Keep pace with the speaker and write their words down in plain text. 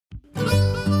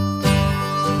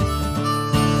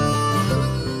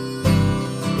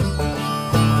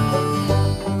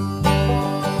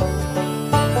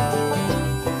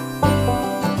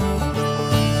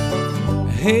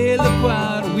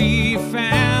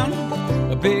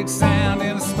big sound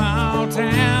in a small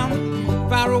town,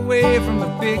 far away from the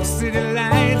big city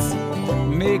lights,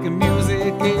 making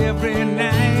music every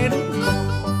night.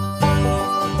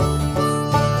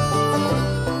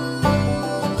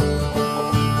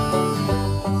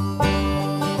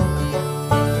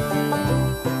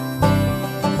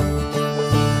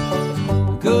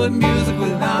 Good music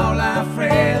with all our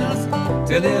friends.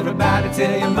 Tell everybody,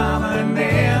 tell your mama and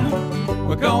them,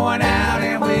 we're going out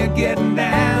and we're getting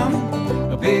down.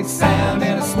 A big sound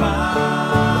in a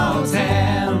small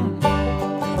town.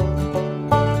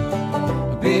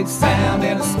 A big sound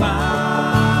in a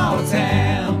small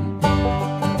town.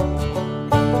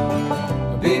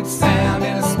 A big sound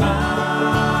in a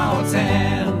small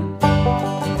town.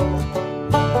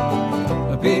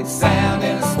 A big sound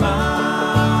in a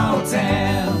small town.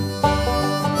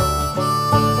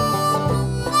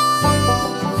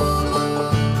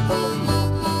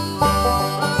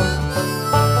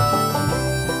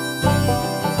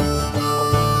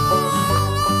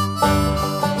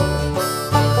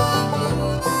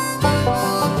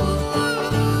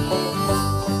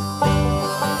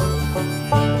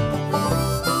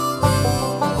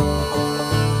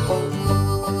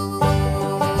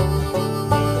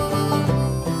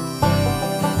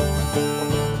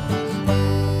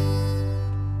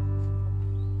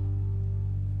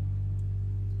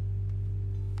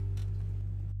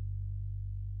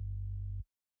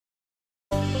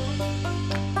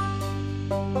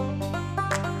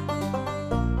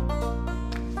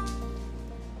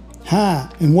 Hi,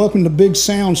 and welcome to Big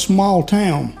Sound Small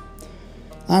Town.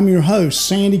 I'm your host,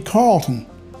 Sandy Carlton,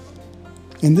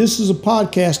 and this is a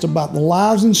podcast about the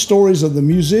lives and stories of the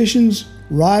musicians,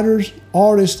 writers,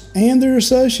 artists, and their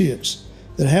associates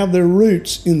that have their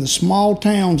roots in the small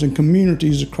towns and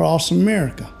communities across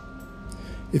America.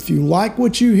 If you like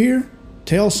what you hear,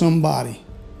 tell somebody.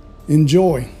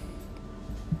 Enjoy.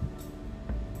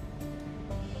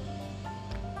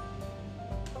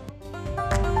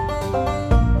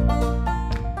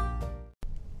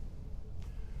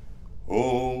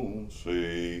 Oh,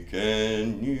 say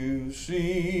can you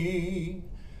see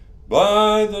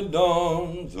by the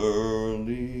dawn's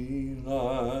early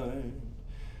light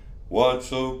what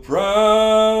so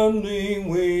proudly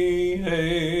we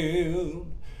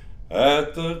hailed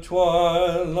at the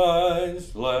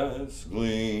twilight's last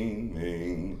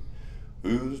gleaming,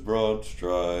 whose broad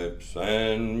stripes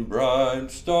and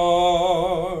bright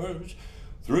stars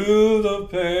through the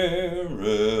perilous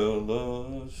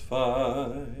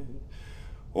fight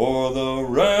o'er the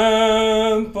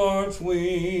ramparts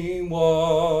we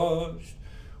watched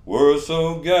were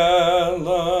so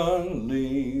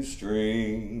gallantly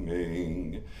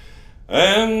streaming,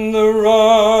 and the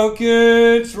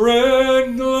rocket's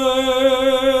red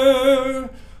glare,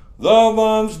 the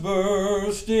bombs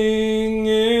bursting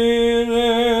in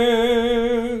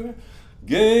air,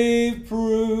 gave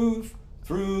proof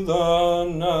through the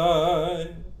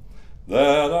night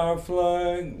that our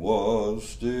flag was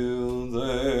still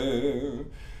there.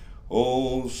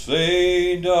 Oh,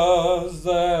 say does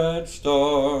that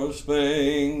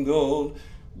star-spangled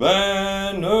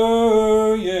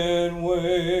banner yet wave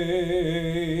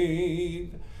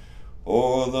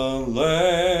o'er the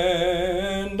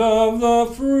land of the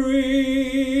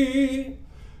free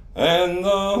and the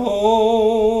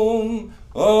home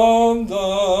of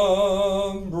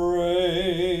the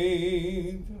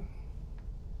brave?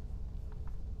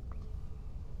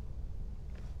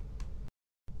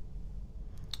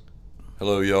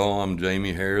 Hello y'all, I'm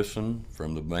Jamey Harrison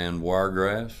from the band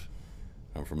Wiregrass.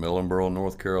 I'm from Ellenboro,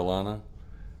 North Carolina,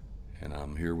 and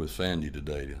I'm here with Sandy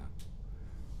today to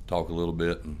talk a little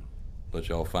bit and let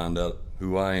y'all find out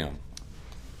who I am.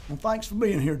 Well, thanks for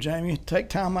being here, Jamey. Take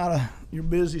time out of your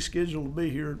busy schedule to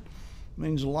be here. It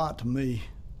means a lot to me.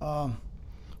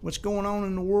 What's going on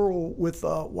in the world with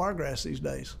Wiregrass these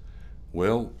days?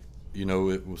 Well, you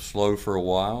know, it was slow for a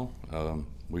while.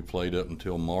 We played up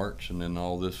until March, and then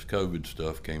all this COVID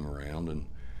stuff came around, and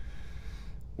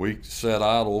we sat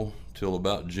idle till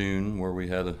about June, where we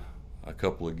had a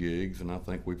couple of gigs, and I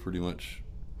think we pretty much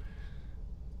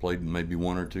played maybe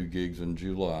one or two gigs in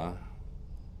July.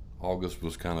 August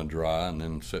was kind of dry, and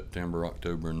then September,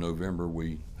 October, and November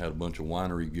we had a bunch of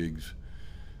winery gigs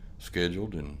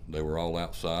scheduled, and they were all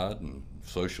outside and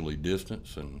socially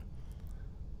distanced, and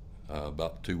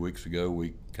about 2 weeks ago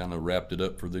we kind of wrapped it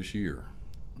up for this year.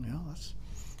 Yeah,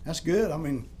 that's good. I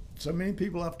mean, so many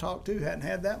people I've talked to hadn't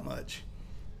had that much,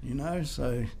 you know,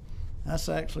 so that's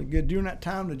actually good. During that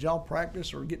time, did y'all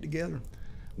practice or get together?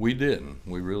 We didn't.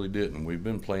 We really didn't. We've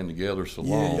been playing together so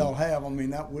long. Yeah, y'all have. I mean,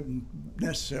 that wouldn't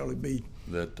necessarily be.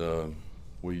 That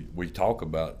we talk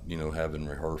about, you know, having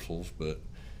rehearsals, but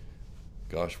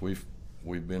Gosh, we've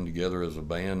been together as a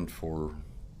band for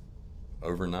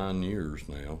over 9 years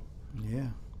now. Yeah.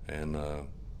 And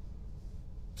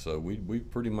so we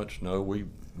pretty much know,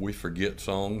 we forget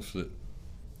songs that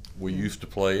we used to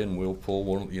play, and we'll pull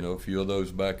one, a few of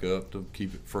those back up to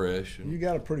keep it fresh. And you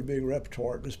got a pretty big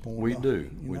repertoire at this point. we do,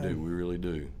 we really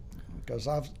do. Because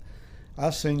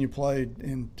I've seen you play,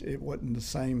 and it wasn't the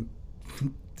same.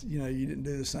 You didn't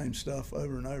do the same stuff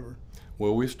over and over.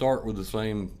 Well, we start with the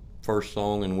same first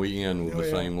song and we end with the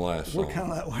same last song. We're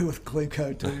kind of that way with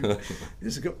Cleco too.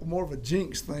 It's more of a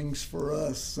jinx things for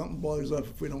us. Something blows up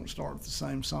if we don't start with the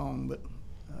same song, but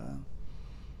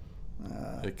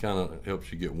it kind of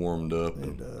helps you get warmed up.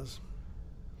 It does.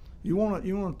 You want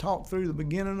to talk through the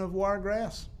beginning of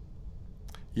Wiregrass?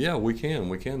 Yeah, we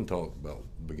can talk about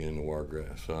the beginning of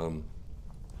Wiregrass.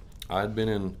 I'd been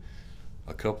in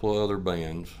a couple of other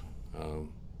bands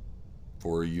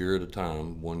for a year at a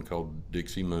time, one called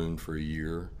Dixie Moon for a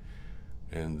year,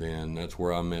 and then that's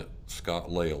where I met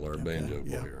Scott Lale, our banjo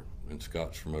player. And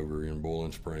Scott's from over in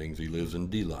Boiling Springs. He lives in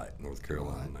Delight, North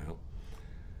Carolina now.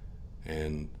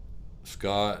 And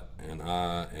Scott and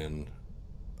I and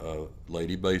a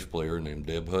lady bass player named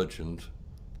Deb Hutchins,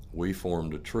 we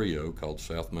formed a trio called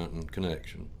South Mountain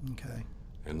Connection. Okay.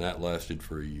 And that lasted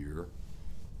for a year.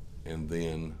 And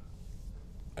then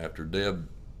after Deb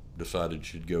decided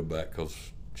she'd go back,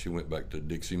 because she went back to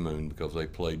Dixie Moon because they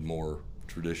played more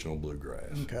traditional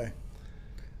bluegrass. Okay.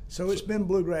 So it's been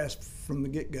bluegrass from the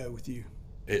get-go with you?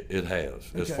 It has,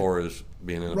 as far as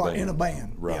being in a band. Right, in a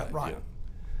band. Right, yeah, right. Yeah.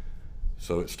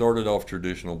 So it started off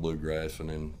traditional bluegrass, and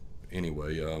then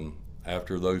anyway,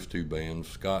 after those two bands,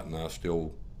 Scott and I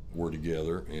still were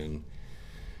together, and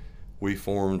we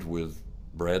formed with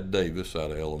Brad Davis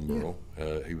out of Ellenboro.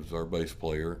 He was our bass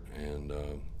player, and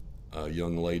a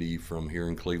young lady from here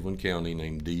in Cleveland County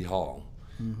named Dee Hall.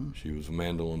 Mm-hmm. She was a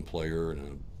mandolin player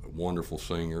and a wonderful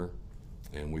singer,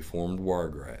 and we formed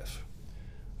Wiregrass.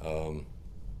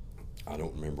 I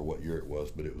don't remember what year it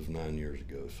was, but it was 9 years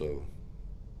ago, so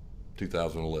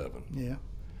 2011. Yeah.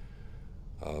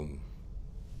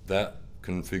 That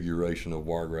configuration of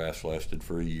Wiregrass lasted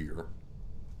for a year,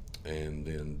 and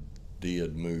then Dee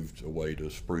had moved away to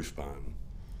Spruce Pine.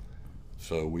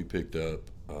 So we picked up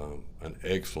an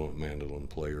excellent mandolin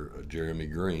player,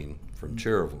 Jamey Green from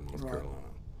Cherville, North Carolina.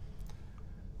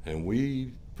 And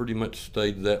we pretty much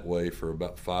stayed that way for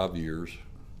about 5 years,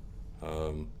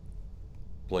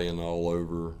 playing all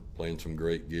over, playing some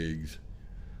great gigs.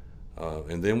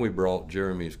 And then we brought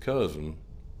Jeremy's cousin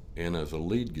in as a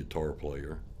lead guitar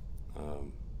player,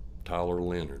 Tyler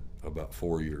Leonard, about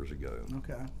 4 years ago.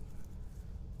 Okay.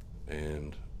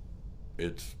 And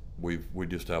we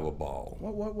just have a ball.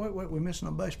 Wait, we're missing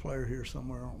a bass player here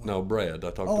somewhere, aren't we? No, Brad. I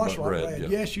talked about that's right, Brad. Yeah.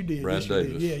 Yes, you did. Brad yes,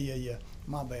 Davis. You did. Yeah.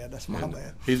 My bad. That's my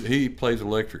bad. He plays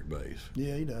electric bass.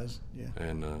 Yeah, he does. Yeah.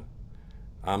 And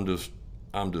I'm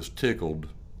just tickled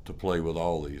to play with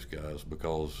all these guys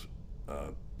because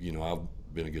I've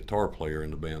been a guitar player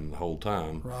in the band the whole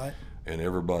time. Right. And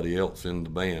everybody else in the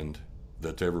band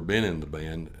that's ever been in the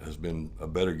band has been a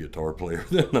better guitar player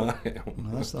than I am.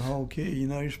 Well, that's the whole key.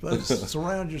 You're supposed to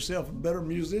surround yourself with better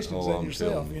musicians than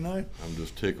yourself, I'm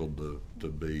just tickled to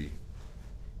be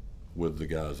with the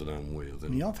guys that I'm with.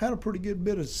 And y'all have had a pretty good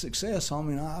bit of success. I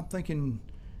mean, I'm thinking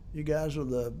you guys are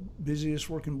the busiest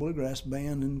working bluegrass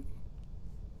band in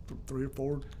 3 or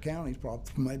 4 counties,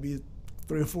 probably maybe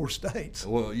 3 or 4 states.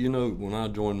 Well, when I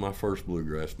joined my first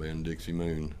bluegrass band, Dixie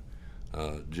Moon,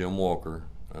 Jim Walker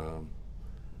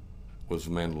was the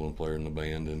mandolin player in the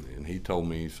band, and he told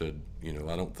me, he said,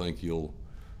 I don't think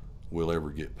we'll ever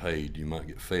get paid. You might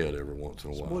get fed every once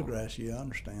in a while. Bluegrass, yeah, I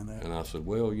understand that. And I said,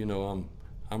 well,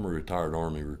 I'm a retired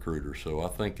Army recruiter, so I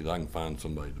think that I can find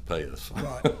somebody to pay us.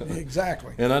 Right,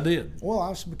 exactly. And I did. Well,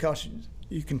 that's because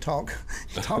you can talk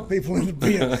people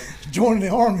into joining the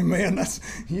Army, man.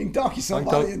 You can talk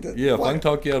somebody into. Yeah, if I can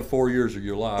talk you out of 4 years of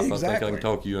your life, exactly. I think I can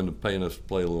talk you into paying us to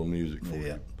play a little music for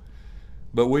you.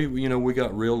 But we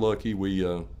got real lucky.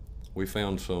 We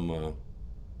found some.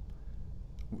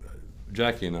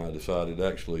 Jackie and I decided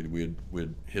actually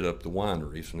we'd hit up the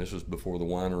wineries, and this is before the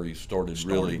wineries started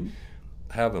really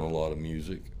having a lot of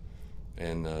music,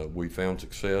 and we found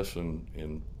success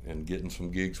in getting some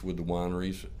gigs with the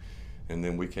wineries, and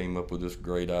then we came up with this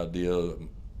great idea,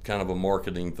 kind of a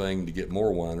marketing thing to get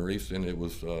more wineries, and it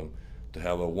was to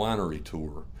have a winery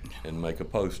tour and make a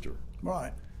poster.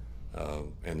 Right.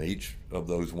 And each of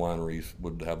those wineries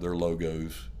would have their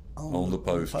logos on the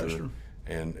poster.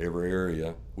 And every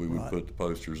area we would put the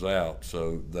posters out,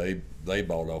 so they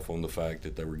bought off on the fact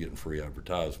that they were getting free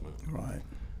advertisement. Right.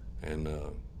 And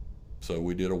so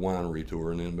we did a winery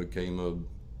tour, and then it became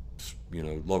a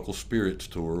local spirits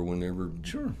tour whenever.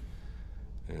 Sure.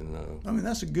 And I mean,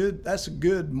 that's a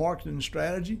good marketing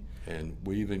strategy. And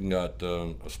we even got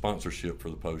a sponsorship for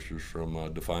the posters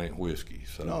from Defiant Whiskey.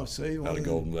 So out of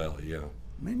Golden Valley, yeah.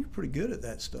 Man, you're pretty good at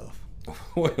that stuff.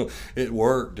 Well, it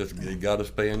worked. It got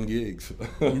us paying gigs.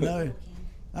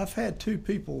 I've had two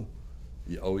people.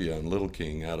 Yeah, and Little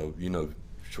King out of,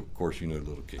 of course you know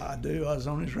Little King. I do. I was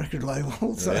on his record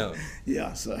label. So,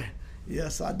 yes,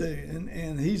 I do.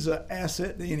 And he's an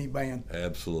asset to any band.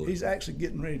 Absolutely. He's actually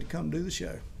getting ready to come do the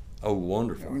show. Oh,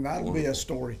 wonderful. I mean, that'll be a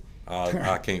story.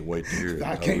 I can't wait to hear it.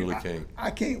 I really can't. I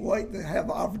can't wait to have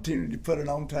the opportunity to put it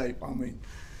on tape.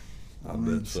 I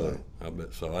bet so. I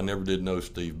bet so. I never did know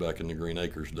Steve back in the Green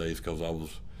Acres days because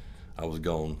I was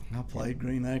gone. I played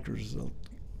Green Acres,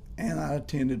 and I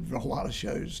attended a lot of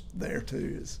shows there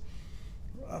too. It's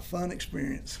a fun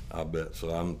experience. I bet so.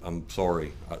 I'm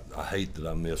sorry. I hate that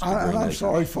I missed it. I'm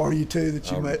sorry for you too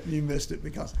that you missed it,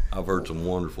 because I've heard some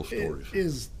wonderful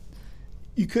stories.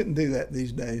 You couldn't do that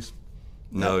these days.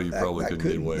 No, you probably couldn't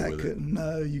get away with it.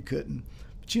 No, you couldn't.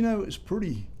 But it's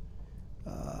pretty.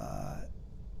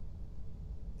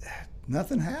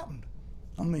 Nothing happened.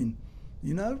 I mean,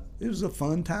 it was a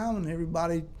fun time and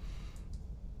everybody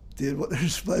did what they're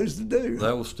supposed to do.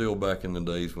 That was still back in the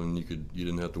days when you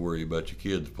didn't have to worry about your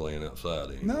kids playing outside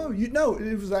anymore. No,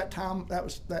 it was that time. That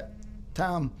was that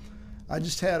time. I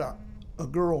just had a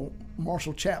girl,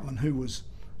 Marshall Chapman,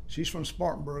 she's from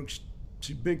Spartanburg.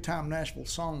 She's a big time Nashville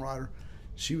songwriter.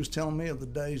 She was telling me of the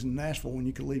days in Nashville when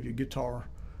you could leave your guitar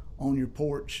on your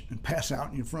porch and pass out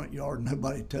in your front yard and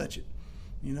nobody touch it.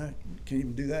 You can't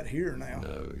even do that here now.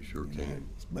 No, you sure can't.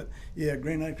 But yeah,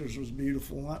 Green Acres was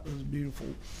beautiful. That was beautiful.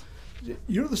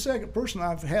 You're the second person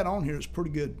I've had on here that's pretty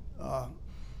good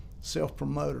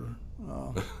self-promoter.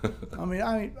 I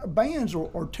mean, bands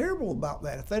are terrible about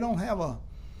that. If they don't have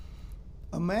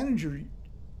a manager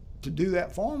to do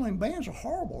that for them, bands are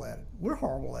horrible at it. We're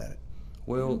horrible at it.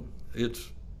 Well,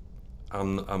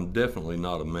 I'm definitely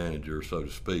not a manager, so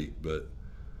to speak, but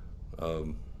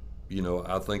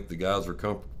I think the guys are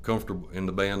comfortable in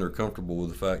the band. Are comfortable with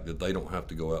the fact that they don't have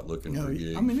to go out looking for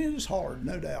gigs. I mean, it is hard,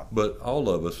 no doubt. But all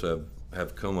of us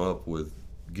have come up with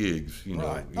gigs.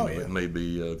 Right. It may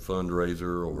be a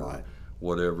fundraiser or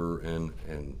whatever,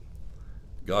 and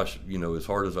gosh, as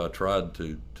hard as I tried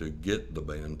to get the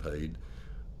band paid,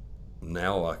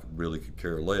 now I really could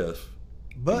care less.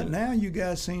 But now you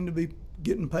guys seem to be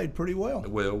getting paid pretty well.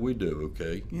 Well, we do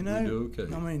okay. We do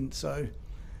okay. I mean, so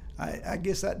I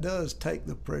guess that does take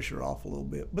the pressure off a little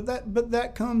bit. But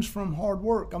that comes from hard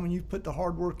work. I mean, you put the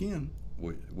hard work in.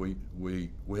 We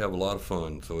have a lot of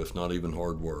fun, so it's not even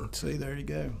hard work. See, there you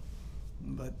go.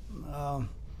 But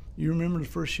you remember the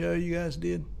first show you guys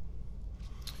did?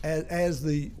 As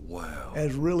really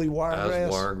Wiregrass? As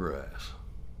Wiregrass.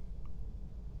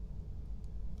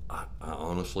 I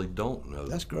honestly don't know.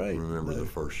 That's great. Remember the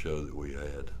first show that we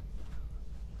had?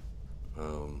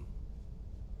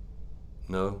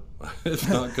 No, it's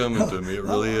not coming to me. It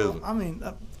really isn't. I mean,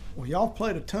 y'all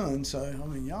played a ton, so I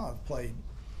mean, y'all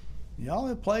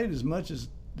have played as much as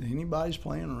anybody's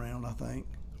playing around, I think.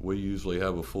 We usually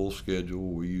have a full schedule.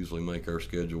 We usually make our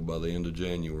schedule by the end of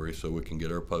January so we can get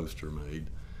our poster made.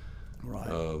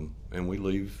 Right. And we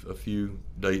leave a few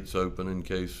dates open in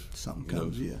case something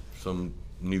comes. Some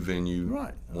new venue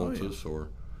wants us,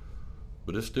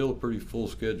 but it's still a pretty full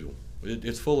schedule.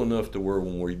 It's full enough to where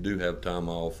when we do have time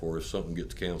off or if something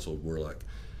gets canceled, we're like,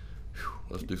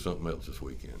 let's do something else this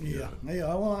weekend. Yeah.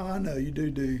 Well, I know you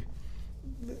do.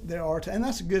 There are, and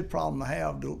that's a good problem to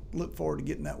have, to look forward to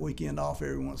getting that weekend off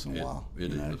every once in a while.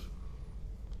 It is.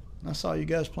 I saw you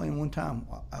guys playing one time.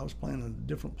 I was playing at a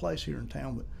different place here in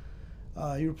town,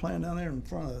 but you were playing down there in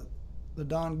front of the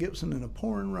Don Gibson in a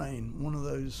pouring rain. One of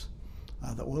those.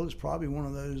 I thought, well, it's probably one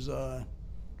of those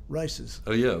races.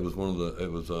 Oh yeah, it was one of the.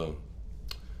 It was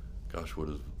gosh, what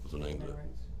was the name of it?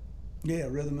 Yeah,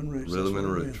 Rhythm and Roots. Rhythm and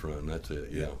Roots Run. That's it.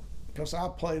 Yeah. Because I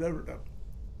played over at the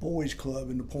boys' club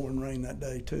in the pouring rain that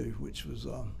day too, which was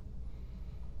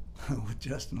with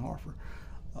Justin Harper.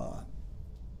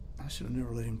 I should have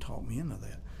never let him talk me into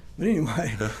that. But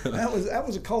anyway, that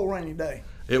was a cold, rainy day.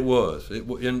 It was.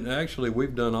 And actually,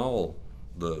 we've done all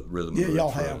the Rhythm and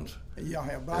Roots runs. Y'all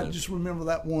have. But I just remember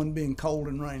that one being cold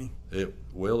and rainy.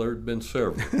 There's been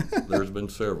several. There's been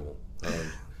several.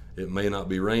 It may not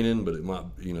be raining, but it might.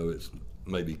 It's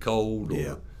maybe cold.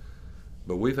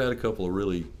 But we've had a couple of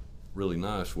really, really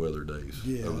nice weather days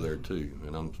over there too,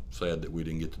 and I'm sad that we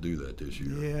didn't get to do that this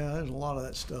year. Yeah, there's a lot of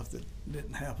that stuff that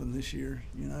didn't happen this year.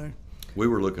 We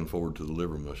were looking forward to the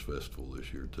Livermush Festival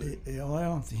this year too. Yeah,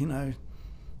 well,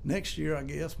 next year I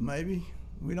guess maybe.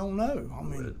 We don't know. I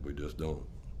mean, we just don't.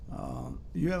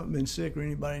 You haven't been sick or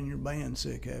anybody in your band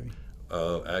sick, have you?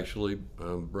 Actually,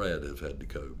 Brad has had the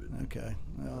COVID. Okay.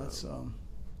 Well, that's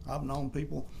I've known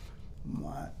people.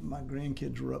 My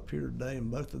grandkids were up here today,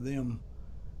 and both of them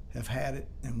have had it,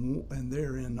 and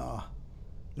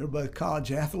they're both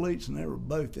college athletes, and they were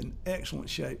both in excellent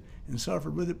shape and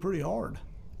suffered with it pretty hard.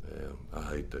 Yeah, I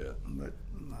hate that. But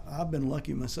I've been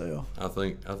lucky myself. I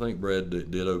think Brad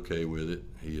did okay with it.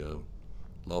 He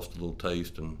lost a little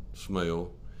taste and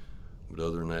smell, but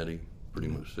other than that, he pretty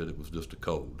much said it was just a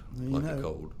cold, a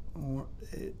cold.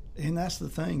 And that's the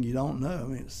thing, you don't know. I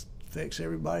mean, it affects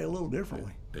everybody a little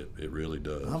differently. It really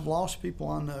does. I've lost people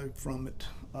I know from it,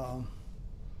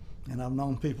 and I've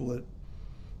known people that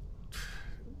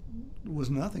was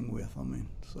nothing with. I mean,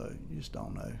 so you just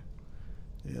don't know.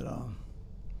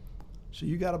 So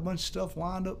you got a bunch of stuff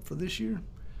lined up for this year?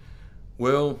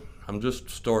 Well, I'm just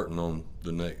starting on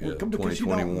the next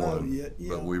 2021, yet, yeah.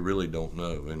 But we really don't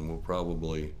know, and we'll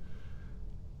probably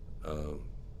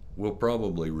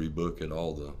rebook at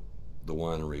all the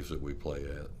wineries that we play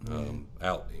at.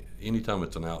 Anytime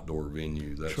it's an outdoor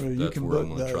venue, that's where I'm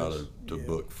going to try to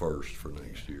book first for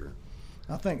next year.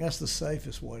 I think that's the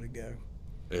safest way to go.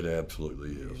 It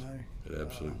absolutely is. It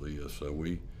absolutely is. So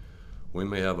we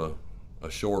may have a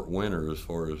short winter as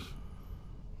far as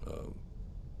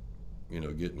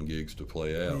getting gigs to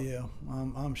play out. Yeah,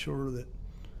 I'm sure that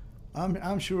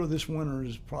I'm sure this winter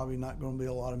is probably not going to be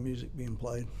a lot of music being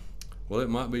played. Well, it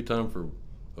might be time for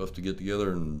us to get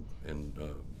together and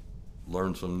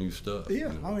learn some new stuff.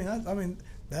 Yeah, I mean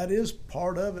that is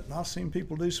part of it, and I've seen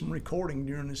people do some recording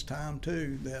during this time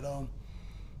too. That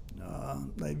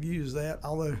they've used that,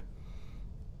 although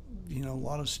a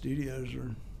lot of studios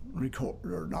are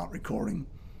not recording.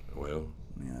 Well,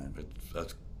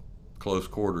 that's close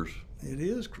quarters. It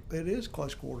is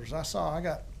close quarters.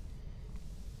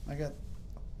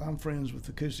 I'm friends with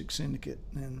Acoustic Syndicate,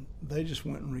 and they just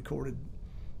went and recorded.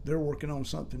 They're working on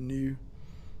something new,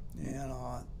 and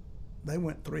they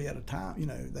went 3 at a time.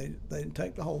 They didn't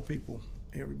take the whole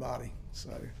everybody. So.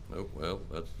 Oh, well,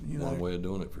 that's one way of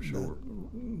doing it for sure.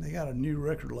 They got a new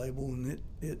record label, and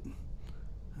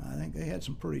I think they had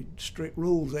some pretty strict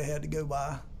rules they had to go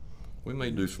by. We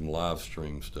may do some live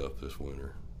stream stuff this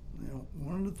winter.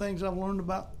 One of the things I've learned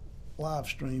about live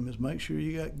stream is make sure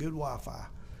you got good Wi-Fi.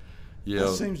 Yeah.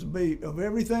 That seems to be, of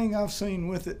everything I've seen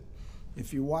with it,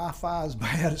 if your Wi-Fi is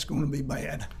bad, it's going to be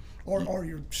bad. Or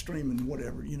you're streaming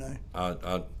whatever,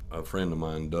 A friend of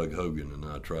mine, Doug Hogan, and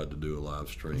I tried to do a live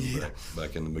stream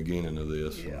back in the beginning of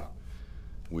this. Yeah.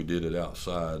 We did it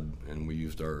outside, and we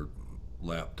used our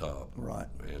laptop. Right.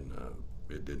 And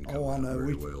it didn't come out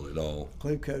very well at all.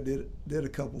 Cleveco did a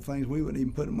couple things. We wouldn't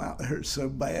even put them out there. It's so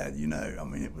bad, I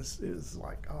mean, it was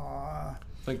like, I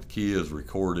think the key is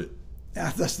record it.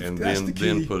 That's the key.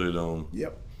 Then put it on.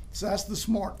 Yep. So that's the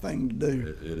smart thing to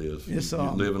do. It is. You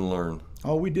live and learn.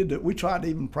 Oh, we did that. We tried to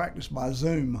even practice by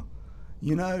Zoom.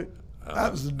 That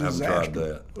was a disaster. I've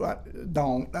tried that.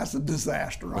 Don't. That's a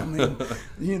disaster. I mean,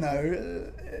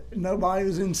 nobody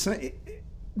was in sync.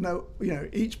 No,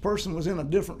 each person was in a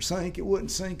different sync. It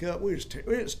wouldn't sync up. It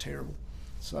was terrible.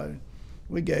 So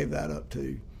we gave that up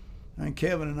too. And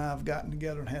Kevin and I have gotten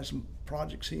together and had some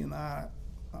projects, he and I,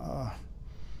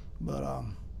 but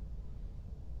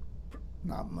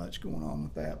not much going on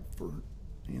with that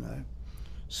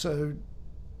So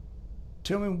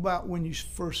tell me about when you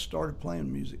first started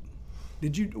playing music.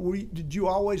 Did you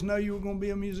always know you were going to be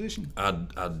a musician? I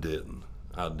didn't.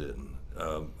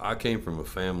 I came from a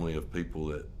family of people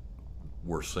that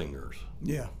were singers.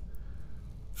 Yeah.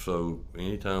 So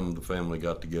anytime the family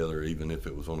got together, even if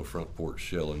it was on the front porch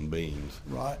shelling beans,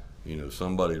 right,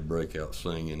 somebody would break out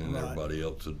singing, and everybody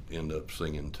else would end up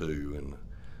singing too.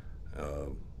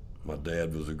 And my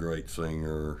dad was a great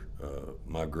singer.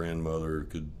 My grandmother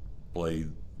could play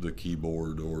the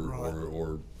keyboard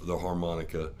or the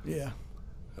harmonica. Yeah.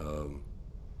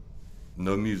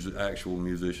 No actual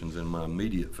musicians in my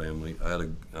immediate family. I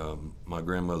had my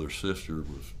grandmother's sister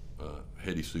was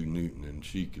Hetty Sue Newton, and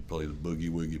she could play the boogie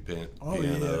woogie piano,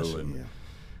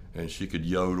 and she could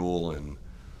yodel, and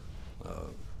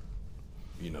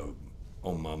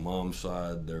on my mom's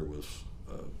side there was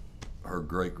her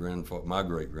my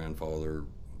great grandfather,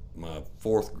 my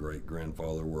fourth great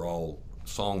grandfather were all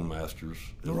song masters,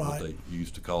 is what they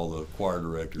used to call the choir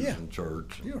directors in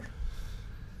church. Sure.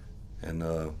 And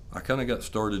I kind of got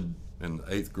started in the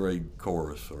 8th grade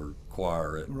chorus or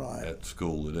choir at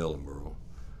school at Ellenboro.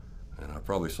 And I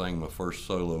probably sang my first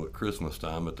solo at Christmas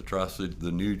time at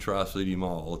the new Tri-City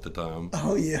Mall at the time.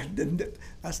 Oh, yeah.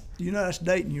 That's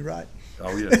dating you, right?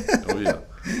 Oh, yeah.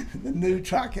 The new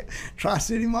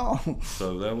Tri-City Mall.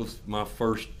 So that was my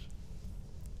first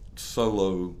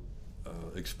solo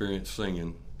experience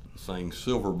singing. Sang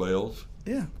Silver Bells.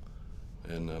 Yeah.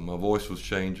 And my voice was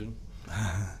changing.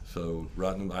 So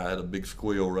I had a big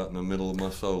squeal right in the middle of my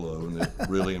solo, and it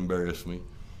really embarrassed me.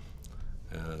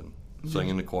 Sang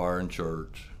in the choir in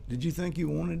church. Did you think you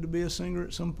wanted to be a singer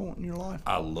at some point in your life?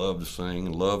 I loved to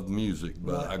sing, loved music,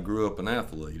 but Right. I grew up an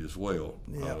athlete as well.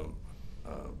 Yeah.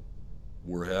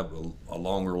 We have a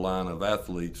longer line of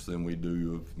athletes than we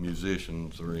do of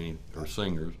musicians or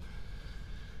singers.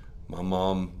 My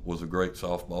mom was a great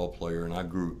softball player, and I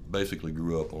basically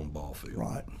grew up on a ball field.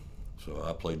 Right. So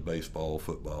I played baseball,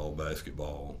 football,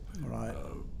 basketball, Right.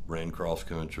 ran cross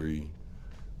country.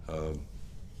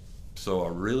 So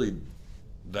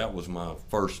that was my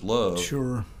first love.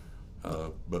 Sure.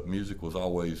 But music was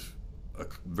always a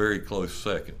very close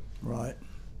second. Right.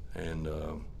 And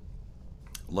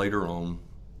later on,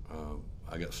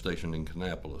 I got stationed in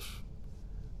Kannapolis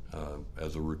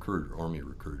as a recruiter, Army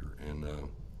recruiter, and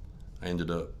I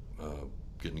ended up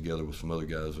getting together with some other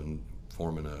guys and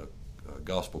forming a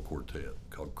gospel quartet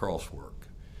called Crosswork.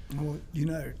 Well,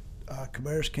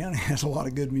 Cabarrus County has a lot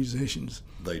of good musicians.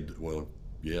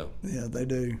 Yeah. Yeah, they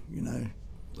do.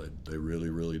 They really,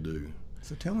 really do.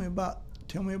 So tell me about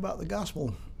the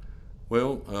gospel.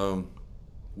 Well,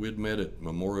 we'd met at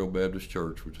Memorial Baptist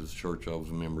Church, which is the church I was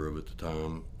a member of at the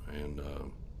time, and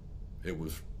it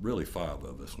was really 5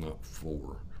 of us, not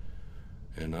 4.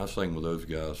 And I sang with those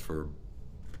guys I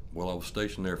was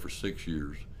stationed there for 6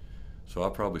 years, so I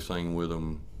probably sang with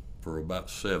them for about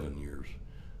 7 years,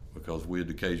 because we'd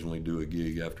occasionally do a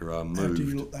gig after I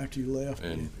moved. After you left.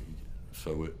 And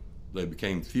so they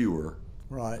became fewer.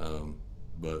 Right.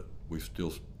 But we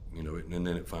still, and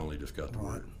then it finally just got to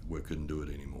Right. where we couldn't do it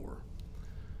anymore.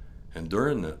 And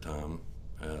during that time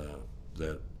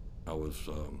that I was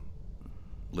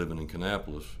living in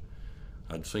Kannapolis,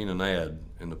 I'd seen an ad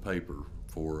in the paper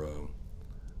for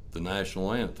the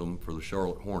national anthem for the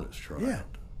Charlotte Hornets tryout. Yeah.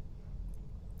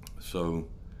 So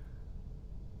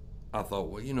I thought,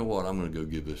 well, you know what, I'm going to go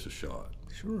give this a shot.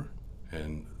 Sure.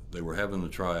 And they were having the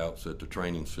tryouts at the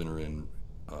training center in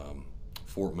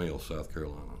Fort Mill, South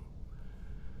Carolina.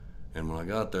 And when I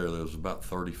got there was about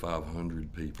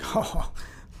 3,500 people. Oh,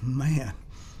 man.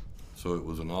 So it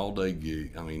was an all-day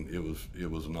gig. I mean, it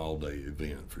was an all-day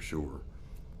event for sure.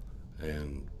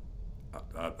 And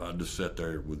I just sat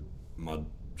there with my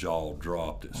jaw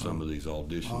dropped at some of these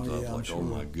auditions. Oh, I was yeah, like, I'm oh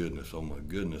my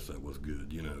goodness, that was good,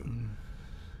 Mm-hmm.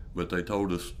 But they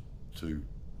told us to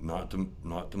not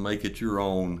to make it your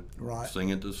own. Right. Sing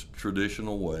it the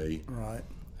traditional way. Right.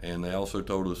 And they also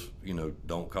told us,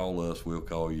 don't call us, we'll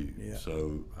call you. Yeah.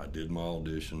 So I did my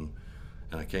audition,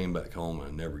 and I came back home and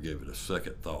I never gave it a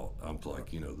second thought. I'm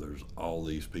like, there's all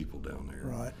these people down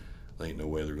there. Right. There ain't no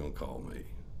way they're gonna call me.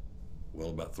 Well,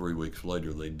 about 3 weeks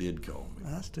later, they did call me.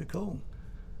 That's too cool.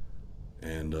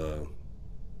 And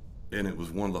it was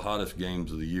one of the hottest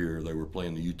games of the year. They were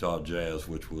playing the Utah Jazz,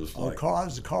 which was It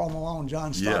was the Karl Malone,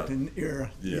 John Stockton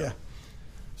era. Yeah.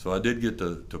 So I did get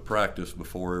to practice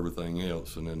before everything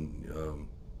else, and then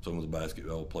some of the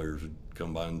basketball players would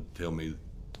come by and tell me,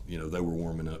 they were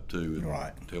warming up too, and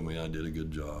Right. tell me I did a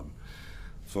good job.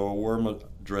 So I wore my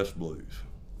dress blues.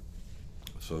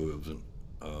 So it was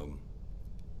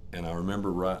and I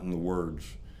remember writing the words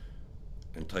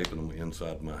and taping them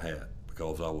inside my hat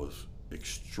because I was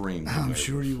extremely I'm nervous.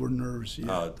 sure you were nervous.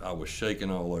 Yeah. I was shaking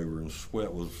all over, and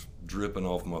sweat was dripping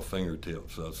off my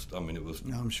fingertips. It was.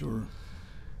 I'm sure.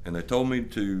 And they told me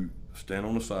to stand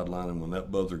on the sideline, and when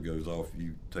that buzzer goes off,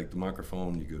 you take the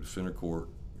microphone, you go to center court,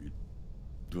 you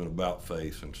do an about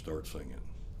face, and start singing.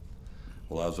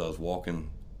 Well, as I was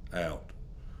walking out,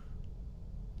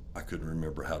 I couldn't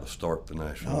remember how to start the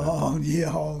national anthem. Oh,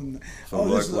 yeah. So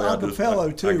This is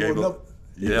acapella too. It was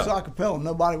Yeah. acapella.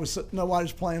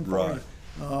 Nobody's playing for Right. you.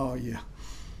 Oh, yeah.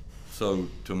 So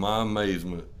to my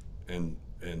amazement, and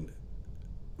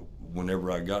whenever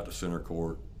I got to center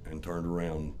court and turned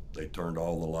around, they turned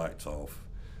all the lights off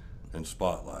and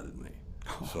spotlighted me.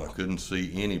 So I couldn't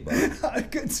see anybody. I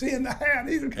couldn't see in the hat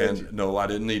either, could you? And no, I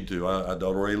didn't need to. I'd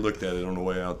already looked at it on the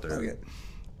way out there. Okay.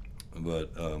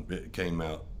 But it came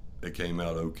out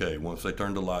okay. Once they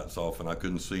turned the lights off and I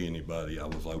couldn't see anybody, I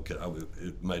was okay.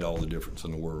 It made all the difference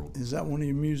in the world. Is that one of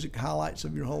your music highlights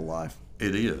of your whole life?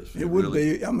 It is. It would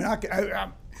really, be. I mean,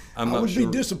 I not would sure.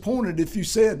 be disappointed if you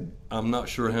said. I'm not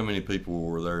sure how many people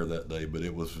were there that day, but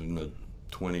it was in the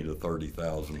 20 to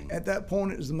 30,000. At that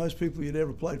point, it was the most people you'd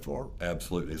ever played for.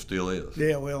 Absolutely, it still is.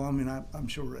 Yeah, well, I mean, I'm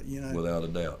sure, Without a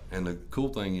doubt. And the cool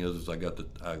thing is I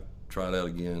tried out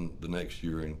again the next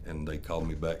year, and they called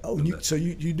me back. Oh, so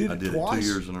you did I it did twice? it 2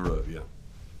 years in a row. Yeah,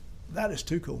 That is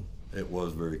too cool. it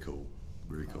was very cool.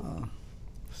 Very cool.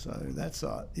 So that's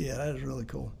yeah, that is really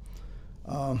cool.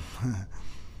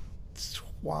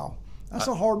 Wow, that's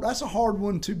a hard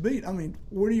one to beat. I mean,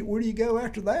 where do you go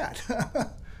after that?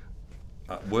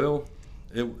 Well,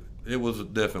 it was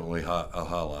definitely a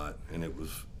highlight,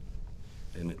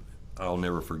 and I'll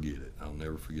never forget it. I'll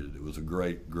never forget it. It was a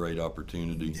great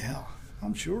opportunity. Yeah,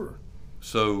 I'm sure.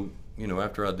 So,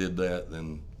 after I did that,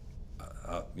 then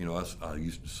I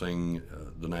used to sing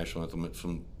the national anthem at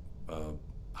some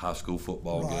high school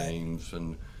football games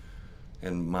and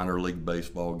minor league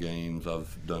baseball games.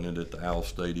 I've done it at the Owl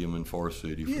Stadium in Forest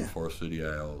City for the Forest City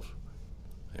Owls,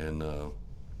 and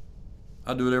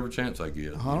I do it every chance I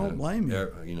get. I don't blame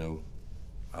you.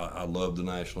 I love the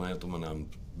national anthem, and I'm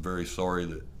very sorry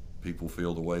that people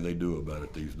feel the way they do about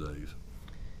it these days.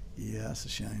 Yeah, that's a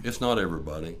shame. It's not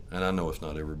everybody, and I know it's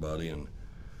not everybody, and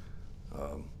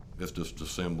it's just a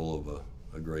symbol of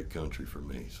a great country for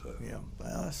me. So yeah,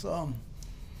 that's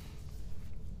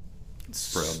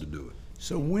proud to do it.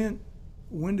 So when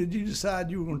did you decide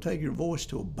you were going to take your voice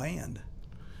to a band?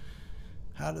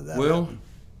 How did that happen?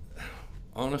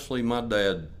 Honestly, my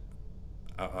dad,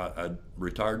 I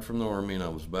retired from the Army, and I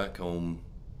was back home,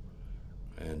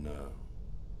 and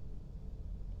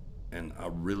I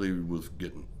really was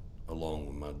getting along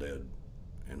with my dad,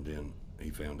 and then he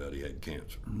found out he had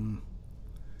cancer.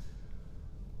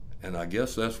 And I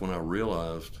guess that's when I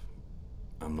realized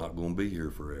I'm not going to be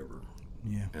here forever.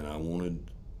 Yeah. And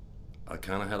I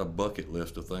kind of had a bucket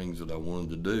list of things that I wanted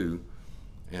to do,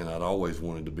 and I'd always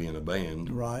wanted to be in a band.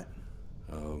 Right.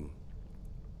 And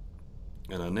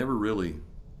I never really,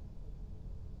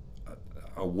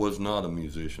 I was not a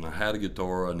musician. I had a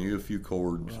guitar, I knew a few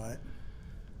chords. Right.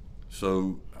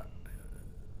 So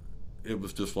it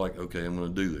was just like, okay, I'm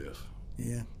going to do this.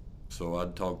 Yeah. So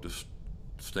I'd talk to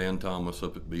Stan Thomas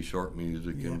up at B Sharp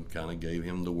Music and kind of gave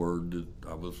him the word that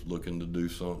I was looking to do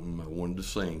something. I wanted to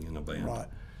sing in a band. Right.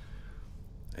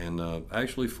 And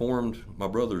actually formed, my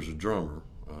brother's a drummer.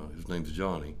 His name's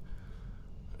Johnny.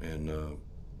 And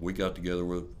we got together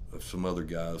with some other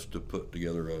guys to put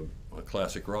together a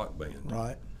classic rock band.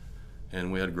 Right.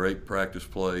 And we had a great practice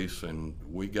place, and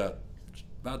we got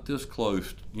about this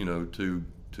close,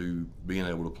 to being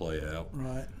able to play out.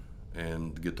 Right.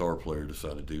 And the guitar player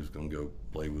decided he was going to go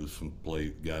play with some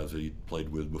guys that he played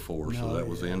with before. So that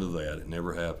was the end of that. It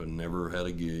never happened. Never had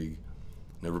a gig.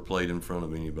 Never played in front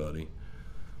of anybody.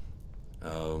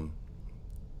 And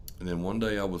then one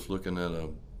day I was looking at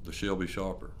the Shelby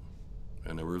Shopper,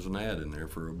 and there was an ad in there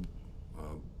for a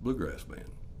bluegrass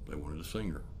band. They wanted a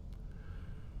singer.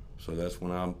 So that's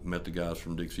when I met the guys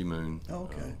from Dixie Moon.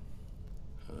 Okay.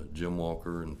 Jim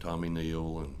Walker and Tommy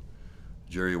Neal and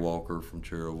Jerry Walker from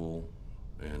Cherryville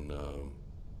and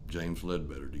James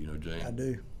Ledbetter. Do you know James? I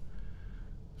do.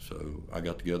 So I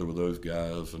got together with those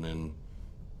guys, and then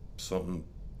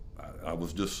I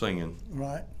was just singing.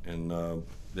 Right. And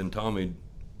then Tommy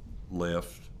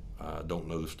left. I don't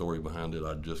know the story behind it.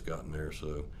 I'd just gotten there.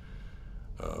 So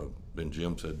then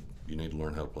Jim said, you need to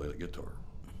learn how to play the guitar.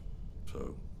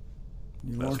 So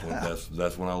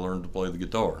that's when I learned to play the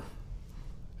guitar.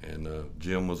 And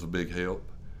Jim was a big help.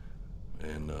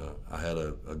 And I had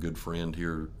a good friend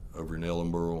here over in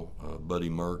Ellenboro, Buddy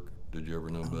Merck. Did you ever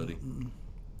know Buddy?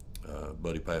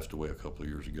 Buddy passed away a couple of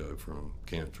years ago from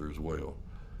cancer as well.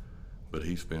 But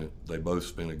they both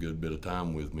spent a good bit of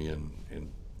time with me, and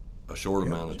in a short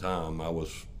amount of time, I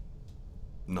was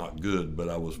not good, but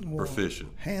I was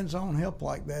proficient. Hands-on help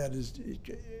like that is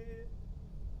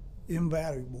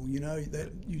invaluable.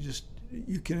 That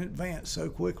you can advance so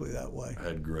quickly that way. I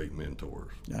had great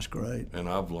mentors. That's great. And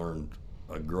I've learned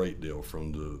a great deal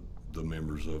from the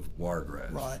members of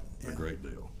Wiregrass. Right. A great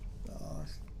deal.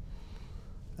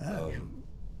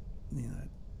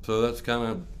 So that's kind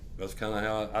of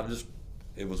how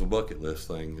it was a bucket list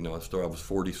thing. I was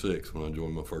 46 when I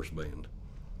joined my first band.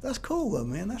 That's cool though,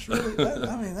 man. That's really.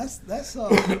 That's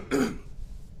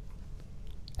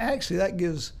actually that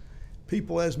gives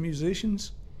people as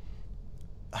musicians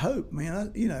hope,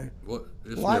 man.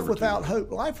 Life without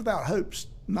hope's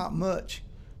not much.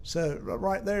 So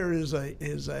right there is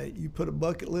you put a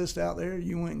bucket list out there.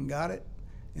 You went and got it,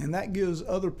 and that gives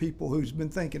other people who's been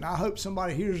thinking, I hope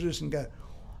somebody hears this and go,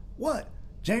 what?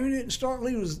 Jamey didn't start till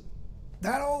he was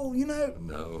that old,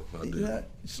 No, I didn't.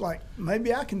 It's like,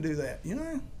 maybe I can do that,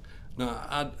 No,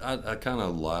 I kind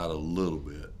of lied a little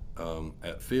bit.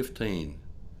 At 15,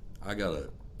 I got a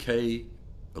K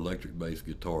electric bass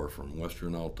guitar from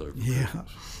Western Alto. Yeah,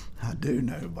 I do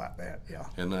know about that, yeah.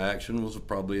 And the action was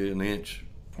probably an inch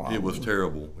problem. It was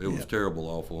terrible. It was Yeah. terrible,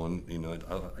 awful, and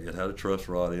it had a truss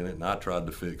rod in it, and I tried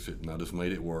to fix it, and I just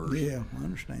made it worse. Yeah, I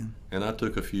understand. And I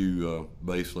took a few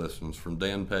bass lessons from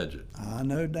Dan Paget, I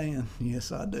know Dan.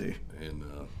 Yes, I do. and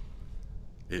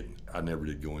I never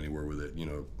did go anywhere with it.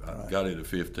 I Right. got it at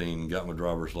 15, got my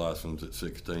driver's license at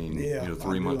 16. Yeah, I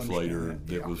 3 do months understand later, that.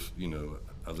 Yeah. it was,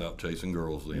 I was out chasing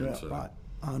girls then. Yeah, so. right.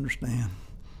 I understand.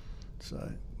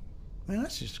 So, man,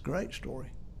 that's just a great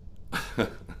story.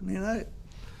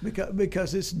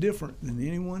 Because it's different than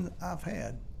anyone I've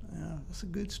had. That's a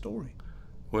good story.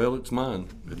 Well, it's mine.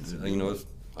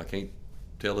 I can't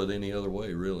tell it any other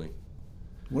way, really.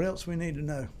 What else we need to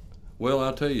know? Well,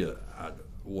 I'll tell you,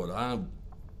 what I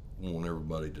want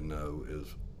everybody to know is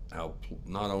how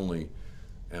not only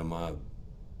am I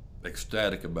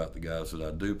ecstatic about the guys that I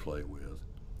do play with,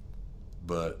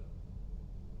 but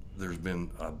there's been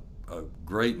a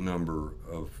great number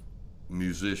of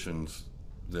musicians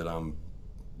that I'm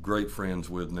great friends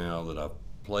with now that I've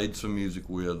played some music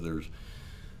with. There's,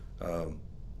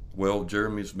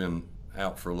 Jeremy's been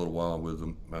out for a little while with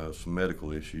some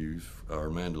medical issues,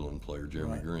 our mandolin player,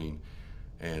 Jeremy Right. Green,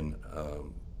 and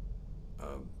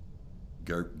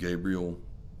Gabriel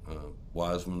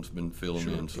Wiseman's been filling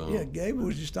in some. Yeah, Gabriel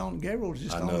was just on the I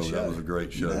show. know, that was a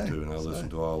great show Yeah, too, and I so- listened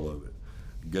to all of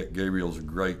it. Gabriel's a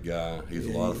great guy. He's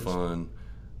a Yeah, lot he of is. fun.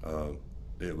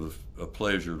 It was a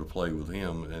pleasure to play with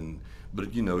him, but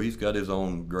he's got his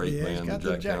own great Yeah, he's band, got the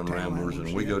the Jacktown Jacktown Ramblers, and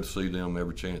we Ramblers, go yeah. to see them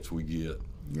every chance we get.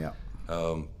 Yeah.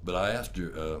 But I asked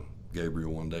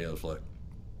Gabriel one day, I was like,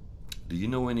 "Do you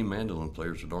know any mandolin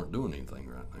players that aren't doing anything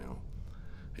right now?"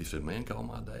 He said, "Man, call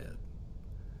my dad."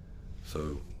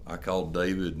 So I called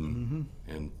David,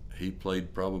 and he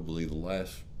played probably the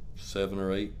last seven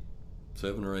or eight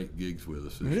gigs with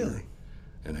us this year. Really?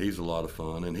 And he's a lot of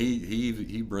fun, and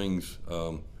he brings.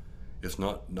 It's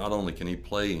not only can he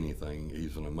play anything,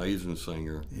 he's an amazing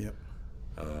singer. Yep.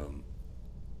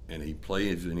 And he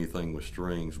plays anything with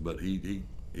strings, but he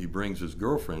brings his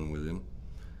girlfriend with him,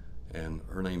 and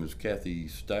her name is Kathy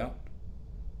Stout.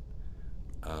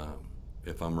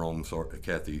 If I'm wrong, sorry,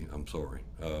 Kathy, I'm sorry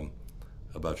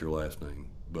about your last name,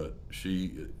 but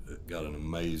she got an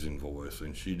amazing voice,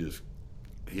 and she just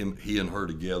he and her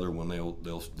together when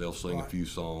they'll sing a Right. few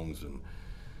songs, and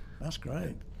That's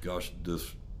great. gosh,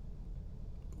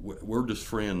 we're just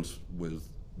friends with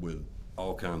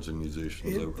all kinds of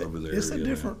musicians over there. It's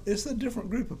a different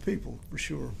group of people for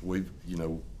sure. We've,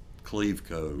 Cleve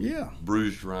Cove, Yeah.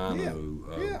 Bruised Rhino.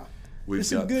 Yeah. We've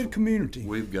It's a good community.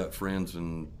 We've got friends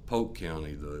in Polk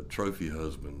County, the Trophy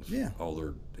Husbands. Yeah. All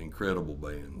their incredible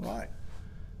bands. Right.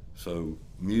 So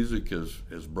music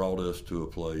has brought us to a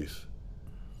place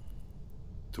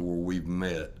to where we've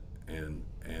met and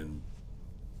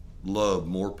loved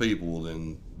more people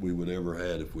than we would ever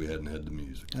had if we hadn't had the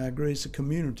music. I agree. It's a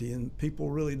community, and people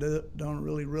really don't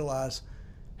really realize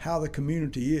how the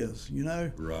community is.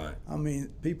 Right. I mean,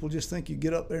 people just think you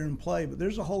get up there and play, but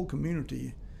there's a whole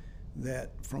community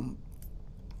that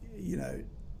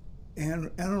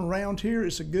and around here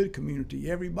it's a good community.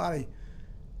 Everybody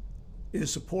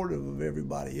is supportive of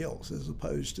everybody else as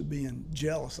opposed to being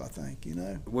jealous, I think.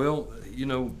 Well,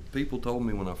 people told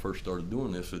me when I first started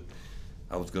doing this that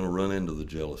I was going to run into the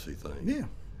jealousy thing. Yeah.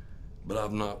 But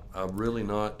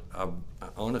I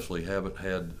honestly haven't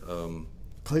had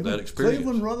that experience.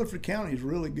 Cleveland, Rutherford County is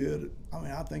really good. I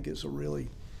mean, I think it's a really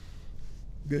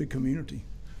good community.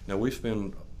 Now, we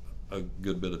spend a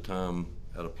good bit of time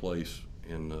at a place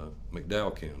in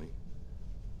McDowell County.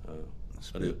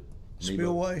 Is that it?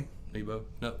 Spillway? Nebo?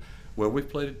 No. Well, we've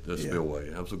played at the Yeah. Spillway.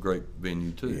 That was a great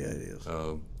venue, too. Yeah, it is.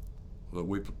 But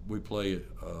we play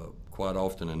quite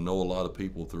often and know a lot of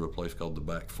people through a place called the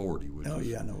Back 40. Which Oh,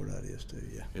 yeah, I know where that is, too,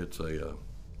 yeah. It's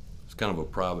kind of a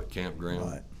private campground.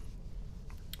 Right.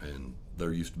 And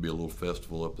there used to be a little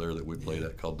festival up there that we played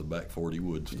at called the Back 40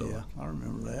 Woodstock. Yeah, I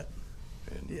remember that.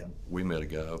 And Yeah. we met a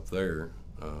guy up there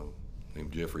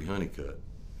named Jeffrey Honeycutt.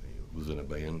 He was in a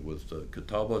band with the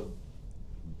Catawba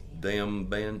Dam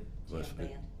Band.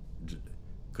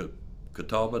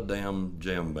 Catawba Dam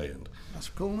Jam Band. That's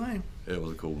a cool name. It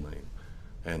was a cool name.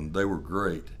 And they were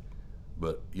great.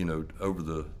 But, over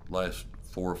the last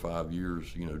 4 or 5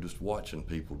 years, just watching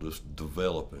people just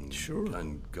develop and, Sure.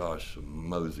 and gosh,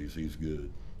 Moses, he's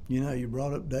good. You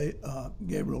brought up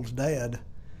Gabriel's dad.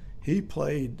 He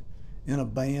played in a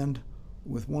band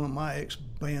with one of my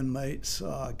ex-bandmates,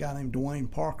 a guy named Dwayne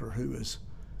Parker, who is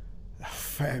a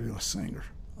fabulous singer.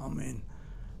 I mean,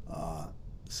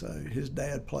 so his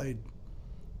dad played.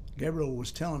 Gabriel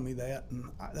was telling me that, and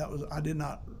I did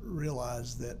not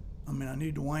realize that. I mean, I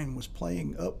knew Dwayne was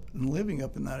playing up and living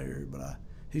up in that area, but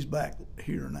he's back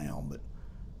here now. But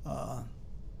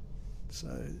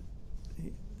So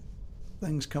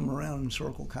things come around in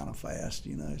circle kind of fast,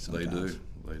 you know. Sometimes.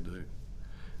 They do.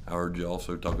 I heard you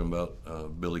also talking about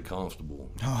Billy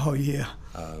Constable. Oh yeah.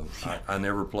 I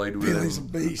never played with Billy's him. a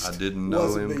beast. I didn't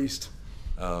know him. Was a beast.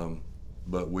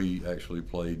 But we actually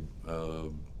played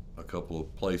a couple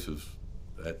of places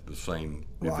at the same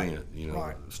event. You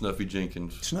know, Snuffy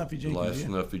Jenkins. The last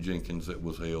Snuffy Jenkins that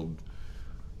was held,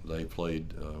 they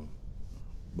played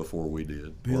before we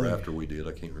did, or after we did.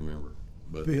 I can't remember.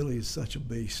 But Billy is such a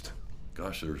beast.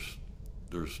 Gosh,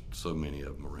 there's so many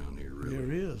of them around here.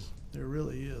 Really, there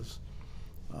really is.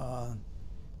 You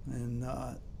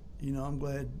know, I'm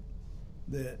glad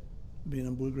that being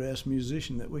a bluegrass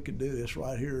musician that we could do this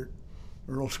right here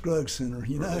at Earl Scruggs Center.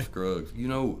 You know, Earl Scruggs. You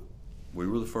know, we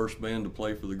were the first band to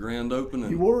play for the grand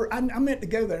opening. You were. I meant to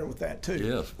go there with that too.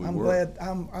 Yes, we were.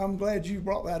 I'm glad you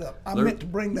brought that up. I meant to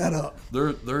bring that up.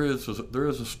 There is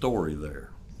a story there.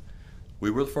 We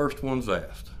were the first ones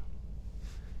asked,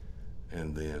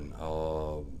 and then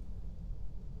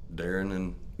Darren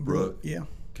and Brooke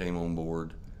came on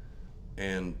board,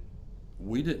 and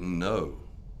we didn't know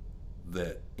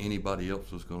that anybody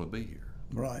else was going to be here.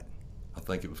 Right. I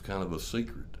think it was kind of a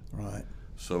secret. Right.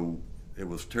 So it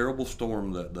was a terrible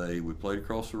storm that day. We played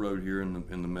across the road here in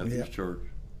the Methodist church,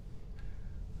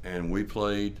 and we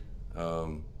played.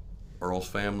 Earl's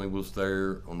family was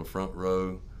there on the front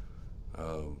row.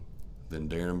 Then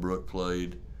Darren Brooke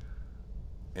played,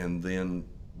 and then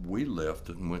we left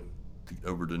and went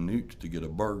over to Newt's to get a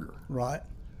burger. Right.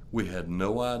 We had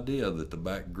no idea that the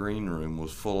back green room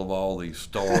was full of all these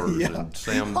stars and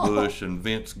Sam Bush and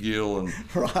Vince Gill and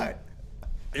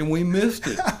we missed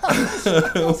it.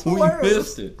 We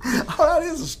missed it. Oh, that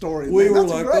is a story. We man. were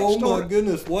That's like, oh my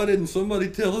goodness, why didn't somebody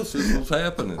tell us this was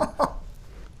happening?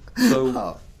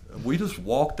 So we just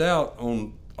walked out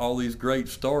on all these great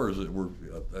stars that were,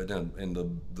 and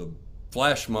the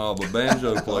flash mob of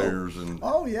banjo players, and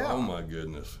oh my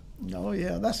goodness. Oh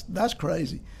yeah, that's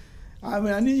crazy. I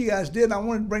mean, I knew you guys did, and I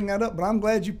wanted to bring that up, but I'm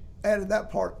glad you added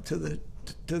that part to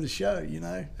the show. You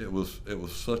know, it was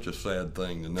such a sad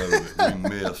thing to know that we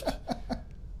missed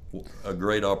a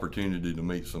great opportunity to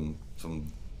meet some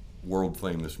world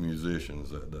famous musicians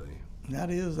that day.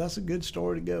 That's a good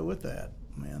story to go with that,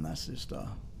 man. That's just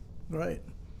great.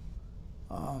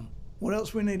 What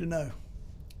else we need to know?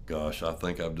 Gosh, I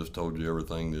think I've just told you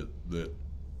everything that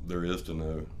there is to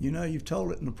know. You know, you've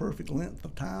told it in the perfect length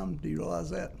of time. Do you realize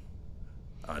that?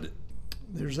 I did.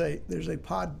 There's a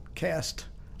podcast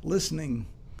listening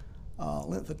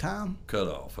length of time. Cut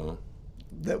off, huh?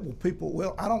 That will people.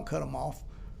 Well, I don't cut them off.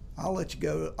 I'll let you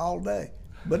go all day.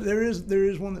 But there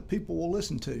is one that people will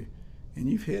listen to, and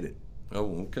you've hit it.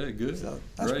 Oh, okay, good. So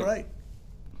that's great.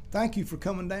 Thank you for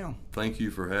coming down. Thank you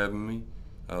for having me.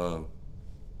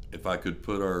 If I could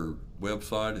put our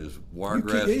website is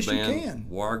Wiregrass Band,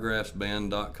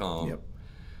 wiregrassband.com. Yep.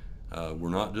 We're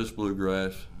not just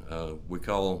bluegrass. We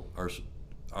call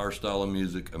our style of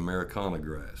music Americana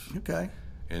grass. Okay.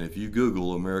 And if you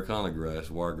Google Americana grass,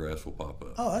 Wiregrass will pop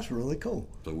up. Oh, that's really cool.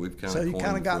 So we've kind of so you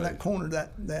kind of got in that corner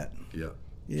that. Yeah.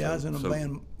 Yeah, I was in a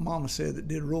band Mama said that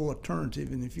did rural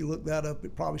alternative, and if you look that up,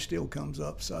 it probably still comes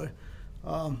up. So,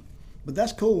 but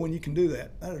that's cool when you can do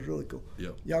that. That is really cool.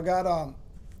 Yeah. Y'all got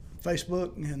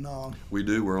Facebook and. We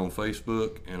do. We're on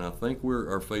Facebook, and I think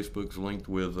our Facebook's linked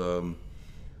with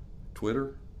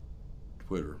Twitter.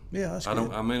 Yeah, that's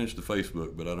good. I manage the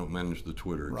Facebook, but I don't manage the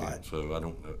Twitter account, so I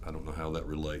don't know how that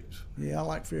relates. Yeah, I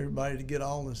like for everybody to get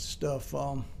all this stuff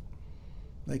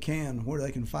they can, where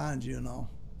they can find you and all.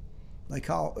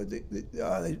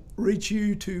 They reach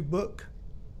you to book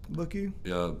you?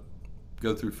 Yeah,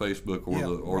 go through Facebook or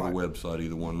the website,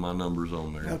 either one. My number's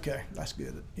on there. Okay, that's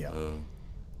good. Yeah.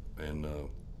 And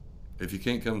if you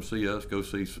can't come see us, go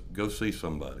see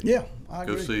somebody. Yeah, I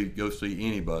agree. Go see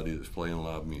anybody that's playing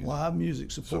live music. Live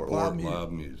music, support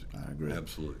live music. I agree.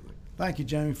 Absolutely. Thank you,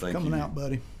 Jamey, for coming out,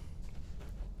 buddy.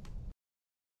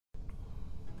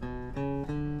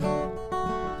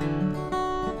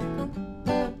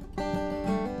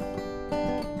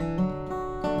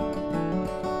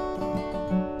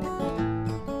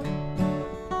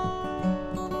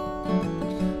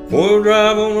 Four-wheel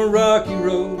drive on a rocky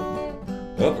road,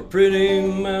 up a pretty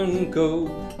mountain cove,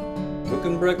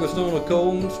 cooking breakfast on a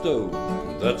coal stove,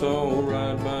 that's all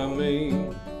right by me.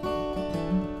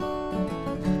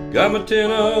 Got my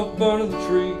tent up under the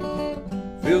tree,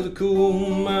 feel the cool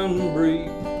mountain breeze,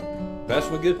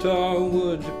 pass my guitar,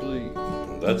 would you please,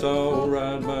 that's all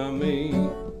right by me.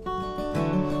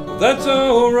 That's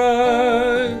all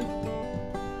right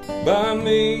by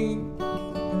me.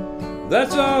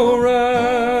 That's all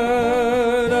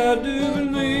right, I do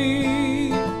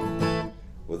believe.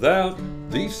 Well, Without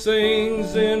these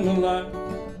things in my life,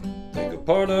 think a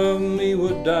part of me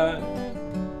would die.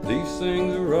 These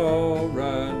things are all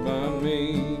right by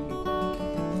me.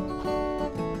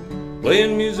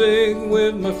 Playing music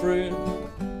with my friends,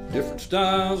 different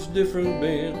styles, different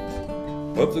bends.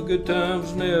 Hope the good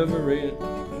times never end,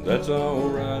 and that's all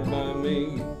right by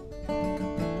me.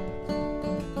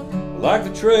 Like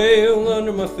the trail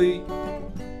under my feet,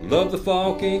 love the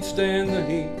fall, can't stand the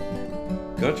heat.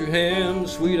 Country ham,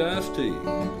 sweet iced tea,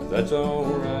 that's all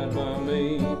right by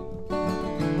me.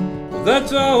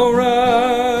 That's all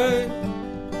right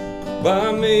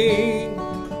by me.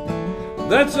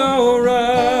 That's all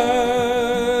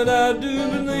right, I do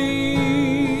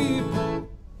believe.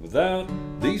 Without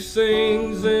these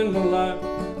things in my life,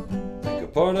 think a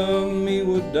part of me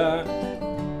would die.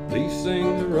 These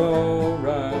things are all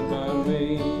right by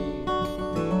me.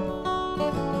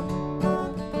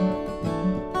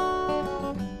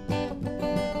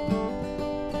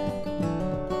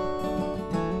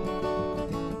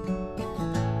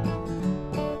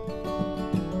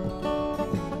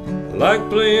 I like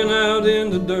playing out in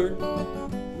the dirt,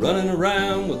 running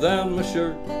around without my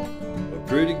shirt, a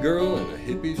pretty girl in a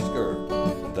hippie skirt,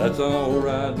 that's all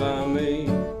right by me.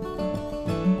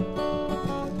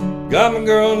 Got my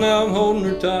girl, now I'm holding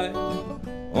her tight,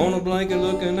 on a blanket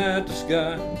looking at the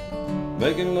sky,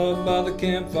 making love by the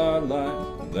campfire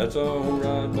light, that's all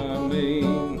right by me.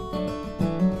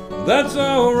 That's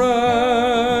all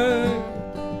right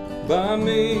by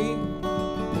me.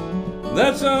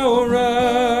 That's all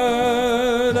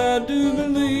right, I do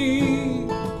believe.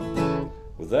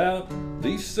 Without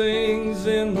these things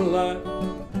in my life,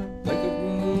 think of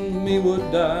me would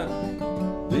die.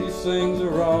 These things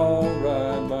are all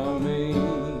right by me.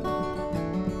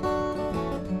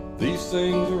 These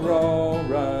things are all